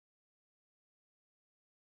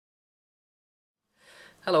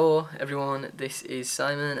Hello everyone, this is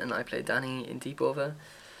Simon and I play Danny in Deepover.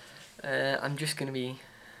 I'm just going to be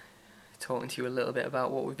talking to you a little bit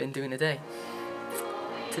about what we've been doing today.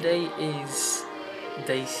 Today is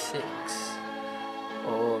day 6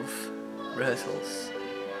 of rehearsals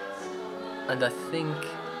and I think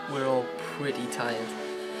we're all pretty tired.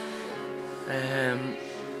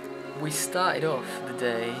 We started off the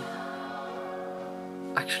day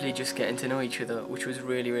actually just getting to know each other, which was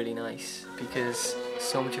really nice because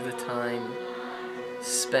so much of the time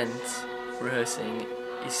spent rehearsing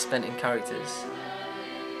is spent in characters.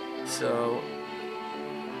 So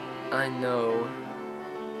I know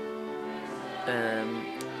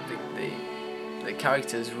the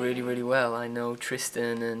characters really well. I know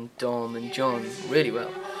Tristan and Dom and John really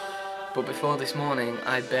well. But before this morning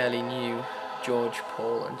I barely knew George,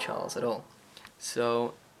 Paul and Charles at all.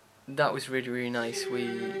 So that was really nice.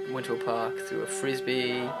 We went to a park, threw a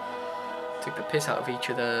frisbee, took the piss out of each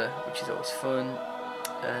other, which is always fun,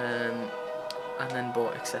 and then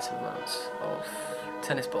bought excessive amounts of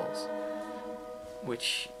tennis balls,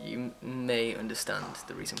 which you may understand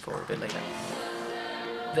the reason for a bit later.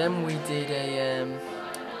 Then we did a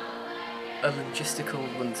logistical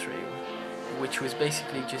run-through, which was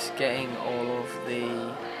basically just getting all of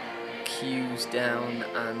the cues down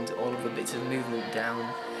and all of the bits of movement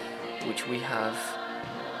down which we have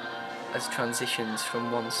as transitions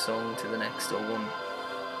from one song to the next or one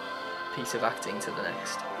piece of acting to the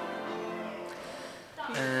next.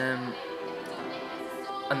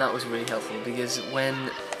 And that was really helpful because when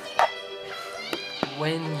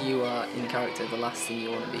you are in character, the last thing you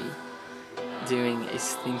want to be doing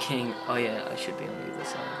is thinking, oh yeah, I should be on the other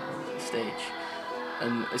side of the stage.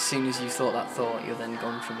 And as soon as you thought that thought, you're then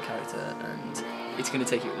gone from character, and it's going to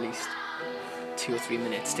take you at least 2 or 3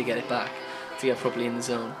 minutes to get it back, to get properly in the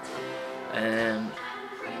zone.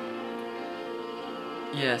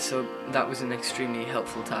 Yeah, so that was an extremely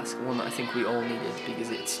helpful task, one that I think we all needed because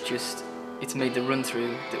it's made the run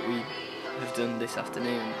through that we have done this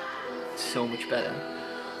afternoon so much better.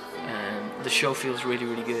 The show feels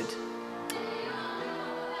really good.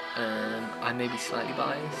 I may be slightly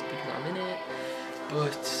biased because I'm in it,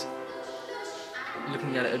 but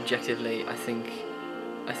looking at it objectively, I think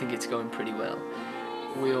it's going pretty well.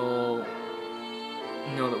 We all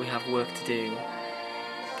know that we have work to do,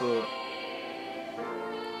 but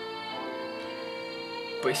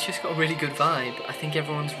it's just got a really good vibe. I think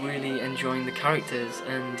everyone's really enjoying the characters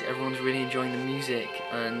and everyone's really enjoying the music,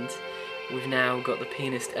 and we've now got the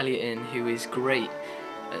pianist Elliot in, who is great,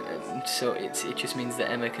 and so it just means that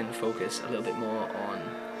Emma can focus a little bit more on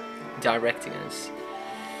directing us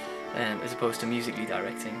as opposed to musically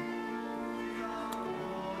directing.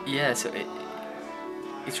 Yeah, so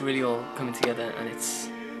it's really all coming together and it's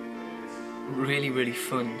really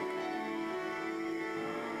fun.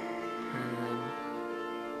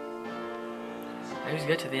 I always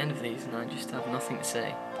get to the end of these and I just have nothing to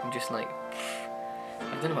say. I'm just like,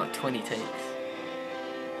 I've done about 20 takes.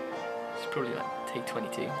 It's probably like take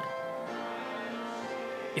 22 now.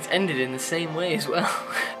 It's ended in the same way as well.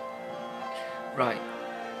 Right.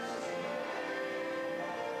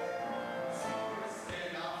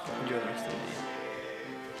 Enjoy the rest of the video.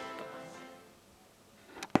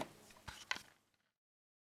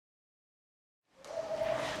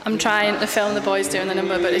 I'm trying to film the boys doing the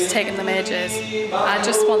number, but it's taking them ages. I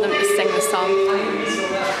just want them to sing the song.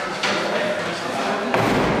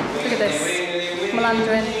 Look at this.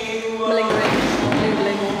 Melandering, malingering.